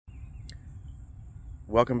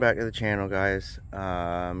Welcome back to the channel, guys.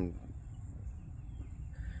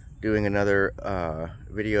 Doing another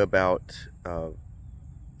video about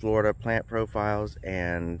Florida plant profiles,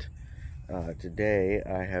 and today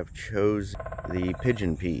I have chosen the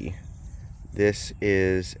pigeon pea. This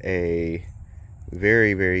is a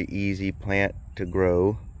very easy plant to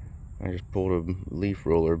grow. I just pulled a leaf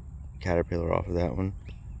roller caterpillar off of that one.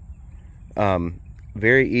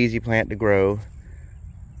 Very easy plant to grow,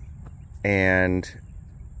 and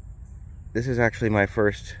this is actually my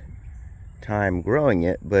first time growing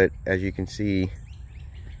it, but as you can see,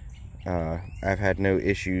 I've had no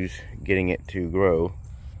issues getting it to grow.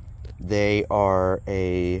 They are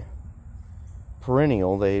a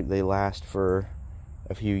perennial. They last for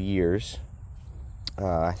a few years.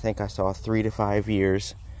 I think I saw 3 to 5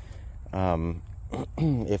 years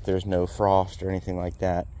if there's no frost or anything like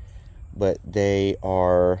that. But they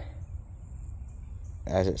are,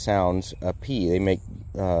 as it sounds, a pea. They make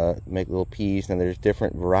little peas, and there's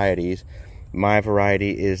different varieties. My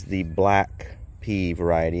variety is the black pea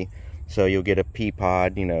variety, so you'll get a pea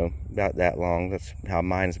pod, you know, about that long. That's how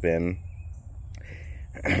mine's been.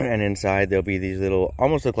 And inside there'll be these little,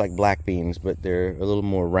 almost look like black beans, but they're a little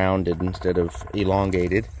more rounded instead of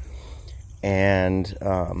elongated. And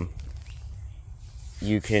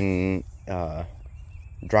you can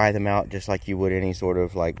dry them out just like you would any sort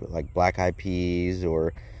of like black eyed peas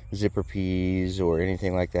or zipper peas or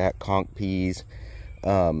anything like that, conch peas,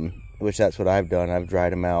 which that's what I've done. I've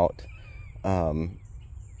dried them out. I'm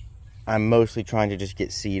mostly trying to just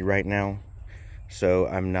get seed right now, so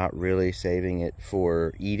I'm not really saving it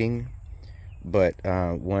for eating. But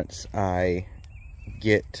once I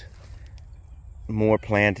get more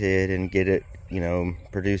planted and get it, you know,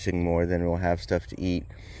 producing more, then we'll have stuff to eat.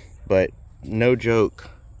 But no joke,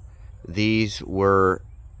 these were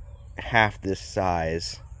half this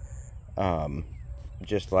size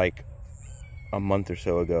just like a month or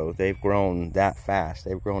so ago. They've grown that fast.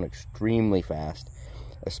 They've grown extremely fast,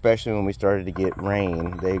 especially when we started to get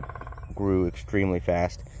rain. They grew extremely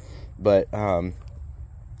fast. But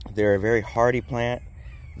they're a very hardy plant.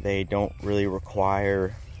 They don't really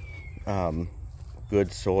require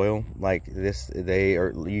good soil like this. They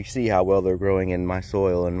are, you see how well they're growing in my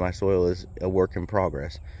soil, and my soil is a work in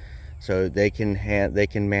progress. So they can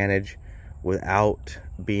manage without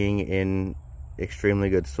being in extremely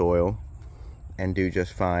good soil and do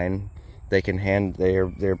just fine.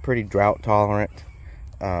 They're pretty drought tolerant.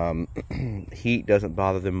 Heat doesn't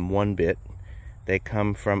bother them one bit. They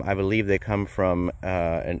come from, I believe they come from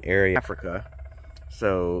an area in Africa,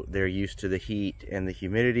 so they're used to the heat and the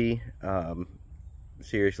humidity.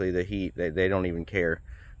 Seriously, the heat, they don't even care.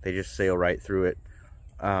 They just sail right through it.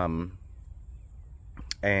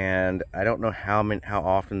 And I don't know how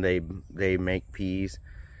often they make peas.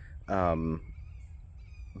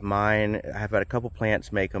 Mine, I've had a couple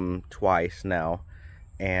plants make them twice now,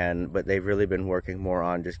 but they've really been working more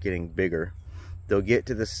on just getting bigger. They'll get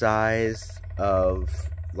to the size of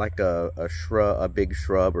like a big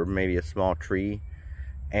shrub, or maybe a small tree,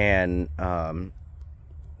 and how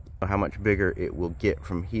much bigger it will get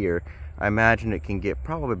from here. I imagine it can get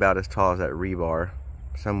probably about as tall as that rebar,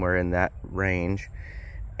 somewhere in that range.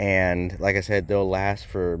 And like I said, they'll last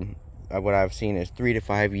for what I've seen is 3 to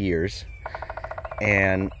 5 years.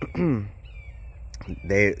 And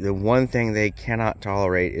the one thing they cannot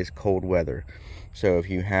tolerate is cold weather. So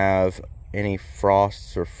if you have any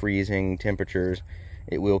frosts or freezing temperatures,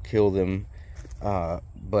 it will kill them.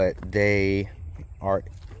 But they are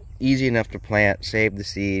easy enough to plant. Save the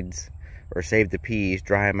seeds, or save the peas,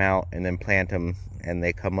 dry them out, and then plant them, and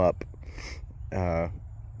they come up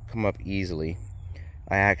easily.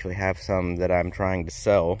 I actually have some that I'm trying to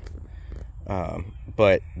sell,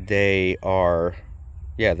 but they are,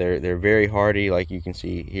 yeah, they're very hardy. Like you can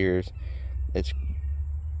see, it's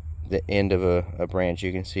the end of a branch.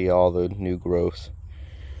 You can see all the new growth.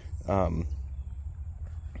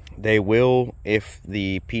 They will, if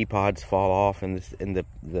the pea pods fall off and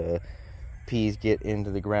the peas get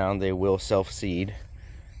into the ground, they will self-seed.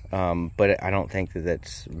 But I don't think that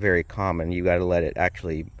that's very common. You got to let it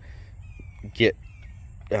actually get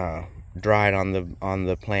dried on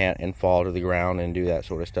the plant and fall to the ground and do that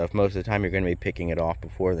sort of stuff. Most of the time you're going to be picking it off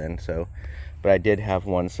before then. So, but I did have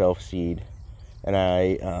one self-seed, and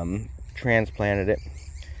I transplanted it.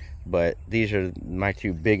 But these are my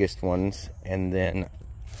 2 biggest ones, and then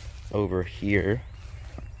over here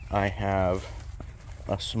I have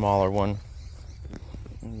a smaller one,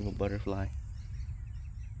 a little butterfly,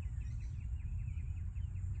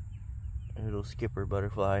 a little skipper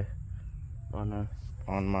butterfly on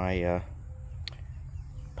my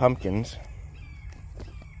pumpkins.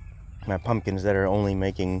 my pumpkins that are only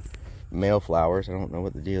making male flowers. I don't know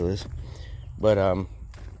what the deal is, but I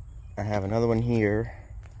have another one here,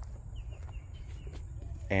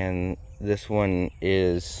 and this one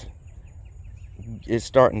is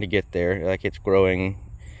starting to get there. Like, it's growing.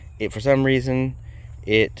 For some reason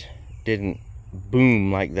it didn't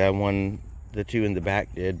boom like the two in the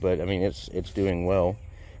back did, but I mean, it's doing well.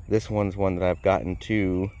 This one's one that I've gotten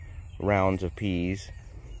 2 rounds of peas,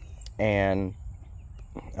 and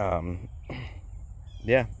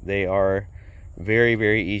yeah, they are very,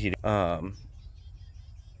 very easy to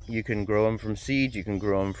you can grow them from seeds, you can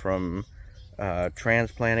grow them from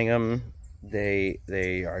transplanting them.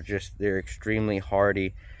 They're extremely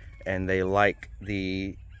hardy, and they like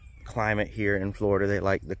the climate here in Florida. They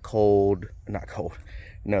like the cold, not cold,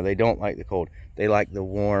 no, they don't like the cold. They like the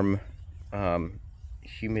warm,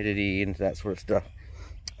 humidity and that sort of stuff.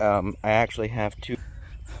 I actually have 2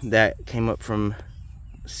 that came up from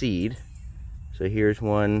seed. So here's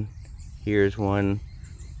one, here's one.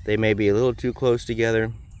 They may be a little too close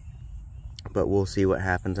together, but we'll see what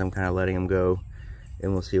happens. I'm kind of letting them go,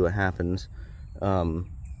 and we'll see what happens. But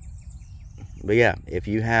yeah, if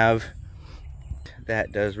you have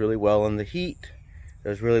that, does really well in the heat,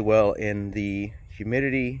 does really well in the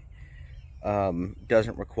humidity,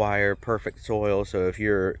 doesn't require perfect soil. So if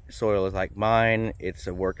your soil is like mine, it's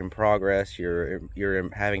a work in progress, you're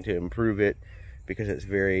having to improve it because it's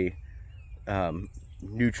very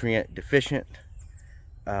nutrient deficient,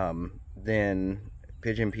 then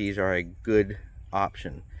pigeon peas are a good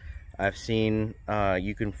option. I've seen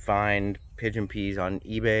you can find pigeon peas on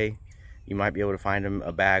eBay. You might be able to find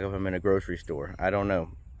a bag of them in a grocery store. I don't know.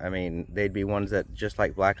 I mean, they'd be ones that, just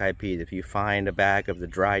like black-eyed peas, if you find a bag of the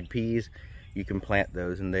dried peas, you can plant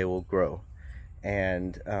those and they will grow.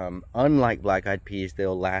 And unlike black-eyed peas,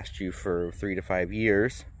 they'll last you for 3 to 5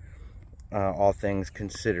 years, all things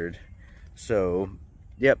considered. So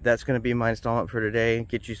yep, that's going to be my installment for today.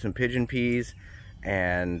 Get you some pigeon peas,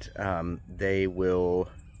 and they will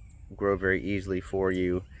grow very easily for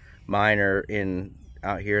you. Mine are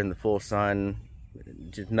out here in the full sun.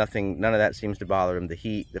 Just nothing, none of that seems to bother them. The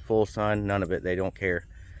heat, the full sun, none of it. They don't care.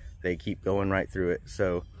 They keep going right through it.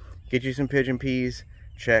 So get you some pigeon peas.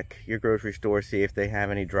 Check your grocery store, see if they have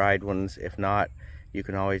any dried ones. If not, you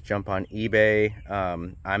can always jump on eBay.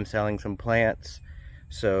 I'm selling some plants,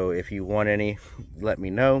 so if you want any, let me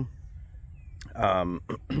know. And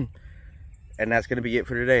that's going to be it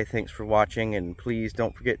for today. Thanks for watching, and please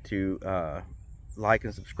don't forget to like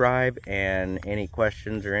and subscribe. And any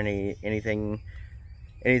questions or anything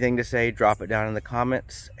to say, drop it down in the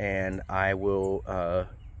comments, and I will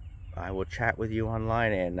chat with you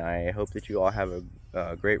online. And I hope that you all have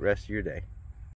a great rest of your day.